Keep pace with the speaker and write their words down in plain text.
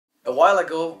A while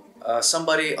ago,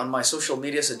 somebody on my social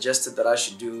media suggested that I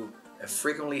should do a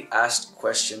frequently asked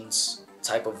questions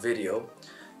type of video,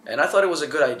 and I thought it was a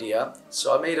good idea,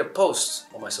 so I made a post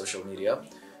on my social media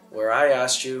where I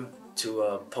asked you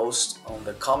to post on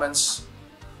the comments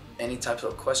any types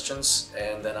of questions,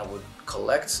 and then I would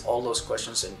collect all those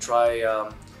questions and try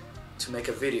to make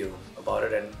a video about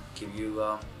it and give you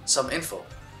some info.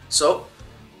 So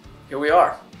here we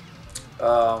are.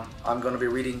 I'm going to be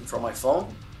reading from my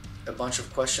phone a bunch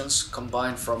of questions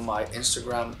combined from my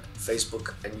Instagram,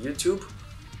 Facebook, and YouTube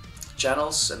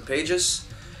channels and pages,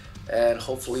 and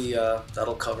hopefully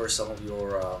that'll cover some of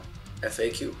your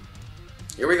FAQ.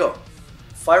 Here we go.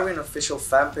 Firing Official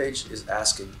fan page is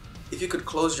asking, if you could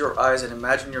close your eyes and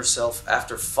imagine yourself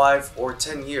after 5 or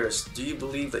 10 years, do you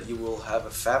believe that you will have a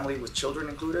family with children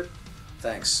included?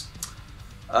 Thanks.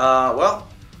 Well,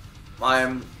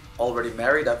 I'm already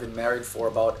married. I've been married for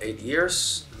about 8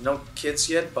 years. No kids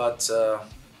yet, but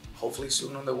hopefully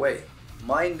soon on the way.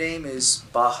 My name is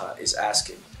Baja is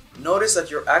asking, notice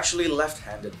that you're actually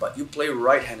left-handed, but you play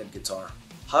right-handed guitar.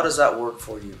 How does that work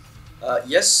for you?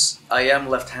 Yes, I am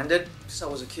left-handed. Since I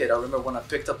was a kid, I remember when I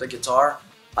picked up the guitar,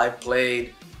 I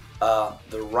played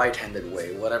the right-handed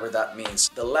way, whatever that means.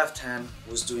 The left hand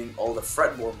was doing all the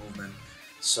fretboard movement,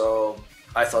 so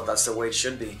I thought that's the way it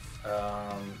should be.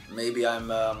 Maybe I'm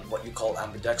what you call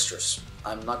ambidextrous.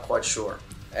 I'm not quite sure.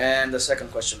 And the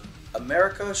second question,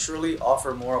 America surely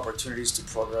offer more opportunities to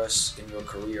progress in your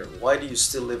career. Why do you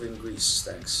still live in Greece?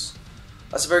 Thanks.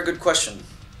 That's a very good question,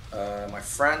 my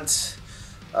friend.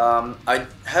 I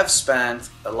have spent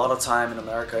a lot of time in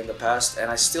America in the past,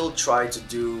 and I still try to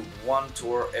do one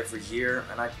tour every year,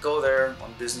 and I go there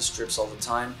on business trips all the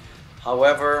time.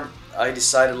 However, I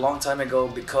decided a long time ago,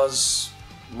 because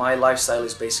my lifestyle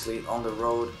is basically on the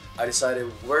road, I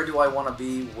decided, where do I want to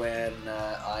be when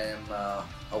I am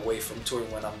away from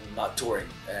touring, when I'm not touring?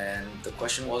 And the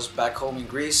question was back home in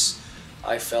Greece.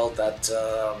 I felt that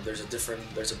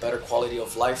there's a better quality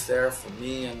of life there for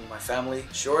me and my family.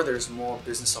 Sure, there's more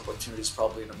business opportunities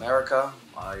probably in America.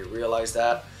 I realize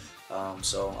that.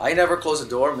 So I never close the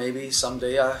door. Maybe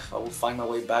someday I will find my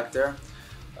way back there.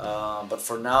 But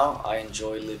for now, I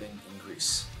enjoy living in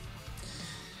Greece.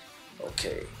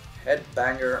 Okay,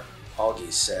 Headbanger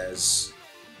Augie says,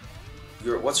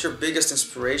 what's your biggest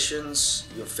inspirations,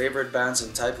 your favorite bands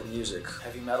and type of music?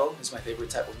 Heavy metal is my favorite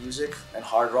type of music, and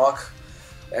hard rock,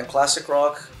 and classic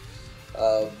rock.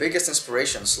 Biggest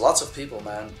inspirations, lots of people,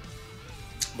 man.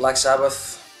 Black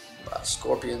Sabbath,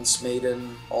 Scorpions,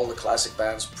 Maiden, all the classic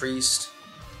bands, Priest,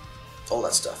 all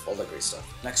that stuff, all that great stuff.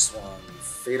 Next one,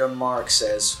 Fadon Mark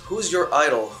says, who's your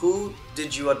idol? Who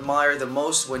did you admire the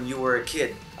most when you were a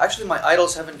kid? Actually, my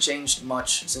idols haven't changed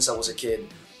much since I was a kid.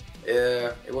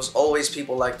 It was always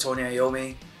people like Tony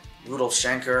Iommi, Rudolf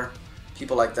Schenker,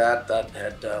 people like that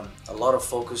had a lot of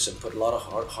focus and put a lot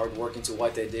of hard work into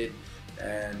what they did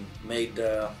and made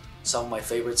some of my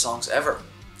favorite songs ever.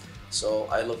 So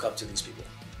I look up to these people.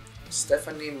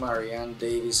 Stephanie Marianne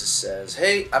Davies says,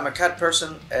 hey, I'm a cat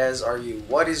person, as are you.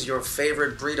 What is your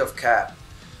favorite breed of cat?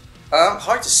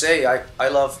 Hard to say. I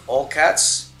love all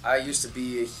cats. I used to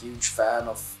be a huge fan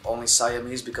of only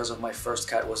Siamese because of my first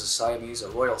cat was a Siamese, a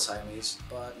Royal Siamese.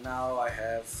 But now I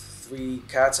have 3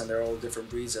 cats and they're all different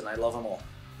breeds and I love them all.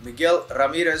 Miguel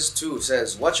Ramirez too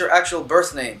says, what's your actual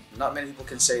birth name? Not many people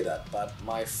can say that, but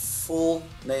my full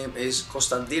name is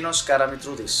Konstantinos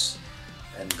Karamitroudis,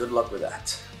 and good luck with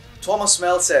that. Thomas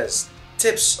Mel says,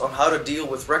 tips on how to deal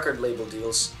with record label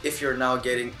deals if you're now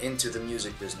getting into the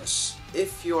music business.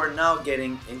 If you are now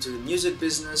getting into the music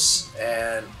business,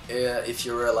 and if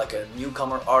you're like a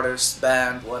newcomer artist,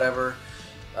 band, whatever,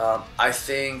 I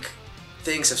think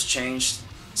things have changed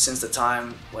since the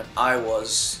time when I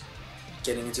was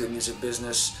getting into the music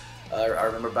business. I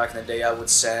remember back in the day I would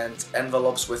send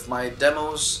envelopes with my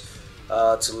demos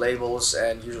to labels,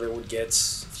 and usually I would get,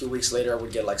 a few weeks later I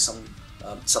would get like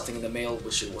something in the mail,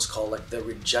 which it was called like the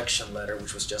rejection letter,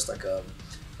 which was just like a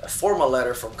formal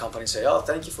letter from companies say, oh,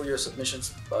 thank you for your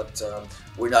submissions, but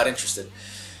we're not interested.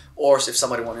 Or if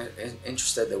somebody wanted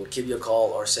interested, they would give you a call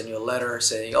or send you a letter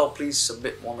saying, oh, please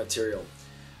submit more material.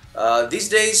 These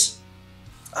days,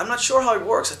 I'm not sure how it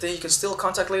works. I think you can still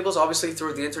contact labels. Obviously,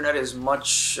 through the internet is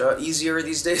much easier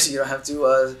these days. You don't have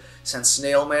to send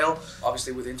snail mail.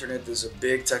 Obviously, with the internet, there's a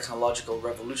big technological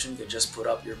revolution. You can just put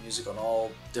up your music on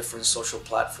all different social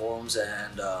platforms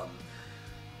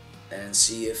and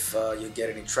see if you get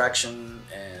any traction,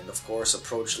 and of course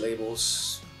approach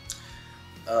labels.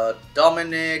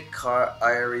 Dominic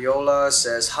Ariola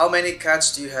says, how many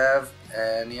cats do you have?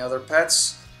 Any other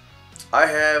pets? I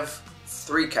have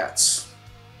 3 cats,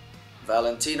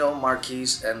 Valentino,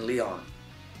 Marquise, and Leon.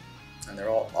 and they're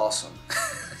all awesome.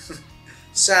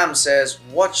 Sam says,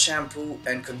 what shampoo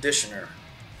and conditioner?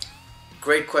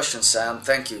 Great question, Sam.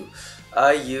 Thank you.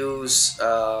 I use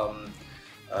a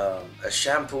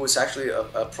shampoo. It's actually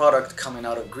a product coming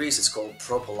out of Greece. It's called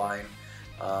Propoline.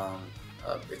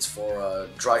 It's for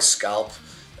dry scalp,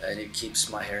 and it keeps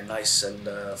my hair nice and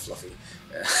fluffy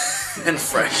and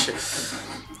fresh.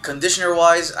 Conditioner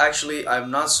wise, actually,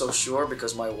 I'm not so sure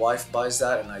because my wife buys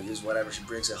that and I use whatever she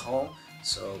brings at home.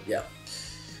 So yeah.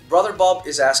 Brother Bob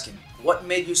is asking, what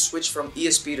made you switch from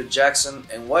ESP to Jackson,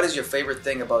 and what is your favorite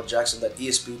thing about Jackson that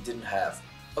ESP didn't have?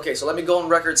 Okay, so let me go on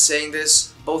record saying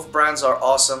this. Both brands are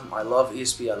awesome. I love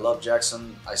ESP, I love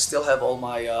Jackson. I still have all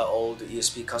my old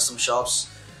ESP custom shops.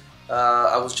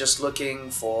 I was just looking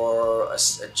for a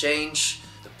change.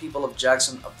 The people of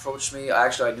Jackson approached me. I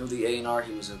knew the A&R.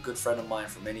 He was a good friend of mine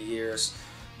for many years.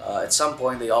 At some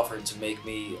point they offered to make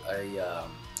me a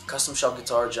custom shop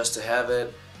guitar just to have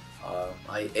it.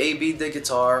 I A-B'd the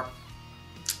guitar.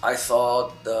 I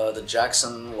thought the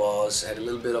Jackson had a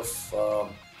little bit of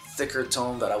thicker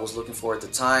tone that I was looking for at the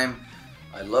time.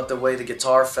 I loved the way the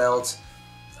guitar felt.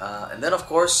 And then of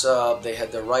course they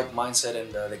had the right mindset,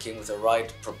 and they came with the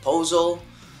right proposal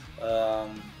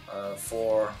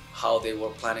for how they were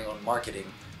planning on marketing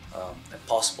a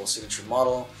possible signature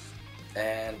model.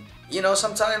 And you know,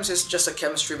 sometimes it's just a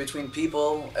chemistry between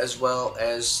people as well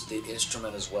as the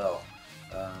instrument as well.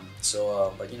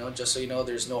 But you know, just so you know,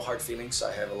 there's no hard feelings.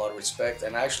 I have a lot of respect,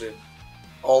 and actually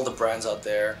all the brands out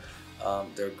there,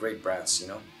 they're great brands, you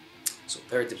know. So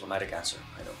very diplomatic answer,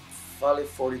 I know.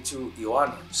 Vale42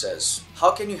 Ioan says,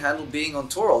 how can you handle being on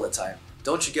tour all the time?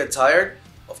 Don't you get tired?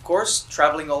 Of course,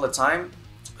 traveling all the time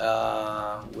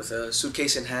with a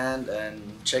suitcase in hand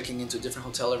and checking into a different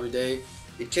hotel every day,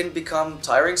 it can become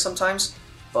tiring sometimes,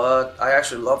 but I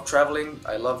actually love traveling.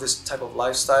 I love this type of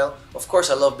lifestyle. Of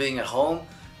course, I love being at home,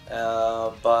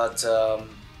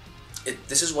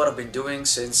 this is what I've been doing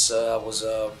since I was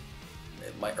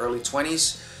in my early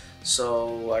 20s.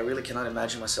 So I really cannot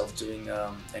imagine myself doing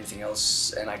anything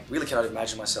else, and I really cannot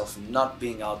imagine myself not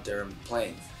being out there and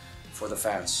playing for the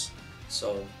fans.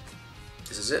 So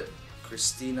this is it.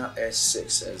 Christina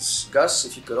S6 says, Gus,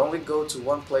 if you could only go to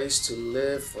one place to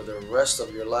live for the rest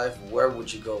of your life, where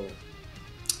would you go?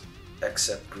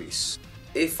 Except Greece.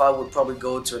 If I would probably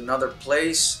go to another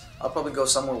place, I'll probably go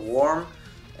somewhere warm,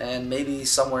 and maybe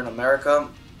somewhere in America,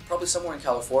 probably somewhere in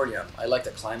California. I like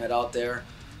the climate out there.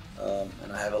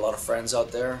 And I have a lot of friends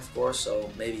out there, of course, so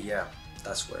maybe, yeah,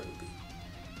 that's where it would be.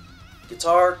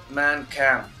 Guitar Man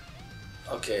Cam.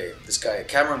 Okay, this guy,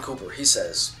 Cameron Cooper, he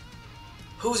says,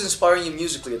 who's inspiring you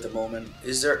musically at the moment?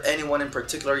 Is there anyone in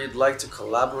particular you'd like to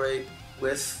collaborate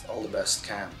with? All the best,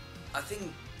 Cam. I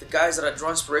think the guys that I draw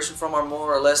inspiration from are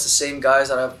more or less the same guys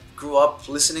that I grew up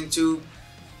listening to.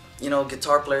 You know,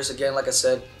 guitar players, again, like I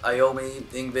said, Iommi,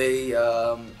 Yngwie,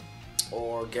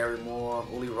 or Gary Moore,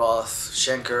 Uli Roth,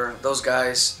 Schenker, those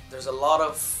guys. There's a lot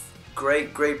of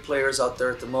great players out there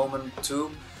at the moment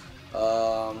too,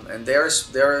 and they're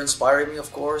inspiring me, of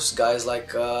course. Guys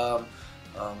like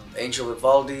Angel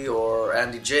Vivaldi or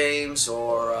Andy James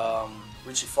or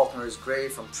Richie Faulkner is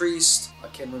great from Priest. I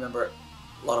can't remember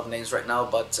a lot of names right now,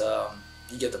 but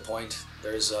you get the point.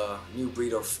 There's a new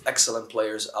breed of excellent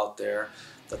players out there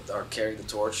that are carrying the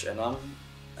torch, and I'm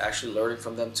actually learning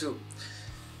from them too.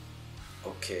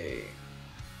 Okay,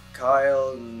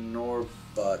 Kyle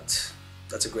Norbutt,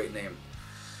 that's a great name.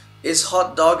 Is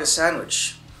hot dog a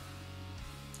sandwich?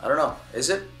 I don't know,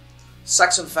 is it?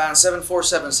 Saxon Fan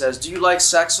 747 says, do you like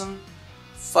Saxon?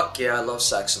 Fuck yeah, I love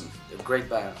Saxon, they're a great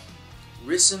band.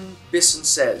 Risen Bisson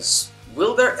says,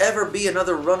 will there ever be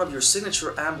another run of your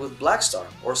signature amp with Blackstar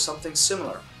or something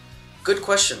similar? Good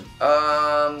question.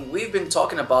 We've been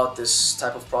talking about this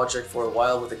type of project for a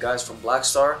while with the guys from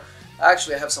Blackstar.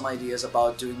 Actually, I have some ideas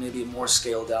about doing maybe a more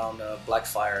scaled down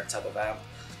Blackfire type of amp.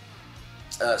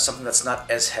 Something that's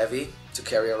not as heavy to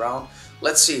carry around.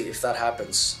 Let's see if that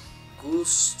happens.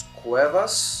 Gus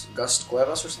Cuevas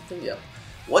or something? Yeah.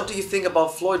 What do you think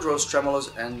about Floyd Rose tremolos,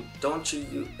 and don't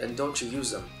you use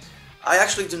them? I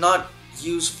actually do not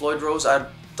use Floyd Rose. I'm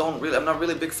not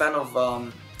really a big fan of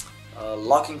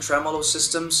locking tremolo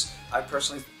systems. I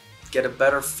personally get a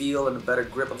better feel and a better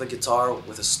grip of the guitar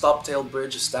with a stop tail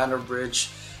bridge, a standard bridge.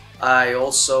 I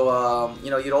also,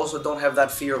 you also don't have that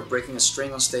fear of breaking a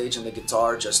string on stage and the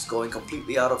guitar just going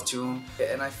completely out of tune.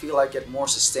 And I feel I get more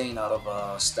sustain out of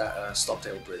a stop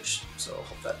tail bridge. So I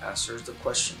hope that answers the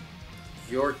question.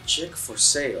 Your chick for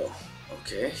sale.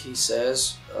 Okay, he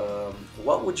says,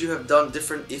 what would you have done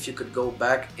different if you could go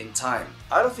back in time?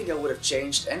 I don't think I would have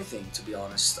changed anything, to be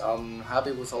honest. I'm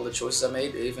happy with all the choices I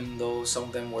made, even though some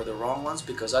of them were the wrong ones,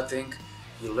 because I think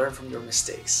You learn from your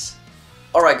mistakes.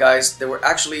 Alright guys, there were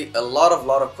actually a lot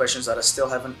of questions that I still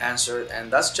haven't answered,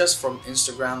 and that's just from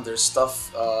Instagram. There's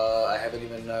stuff I haven't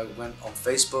even went on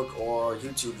Facebook or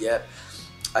YouTube yet.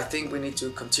 I think we need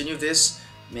to continue this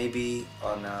maybe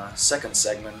on a second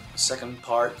segment, second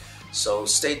part. So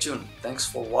stay tuned. Thanks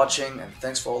for watching and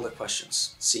thanks for all the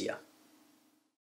questions. See ya.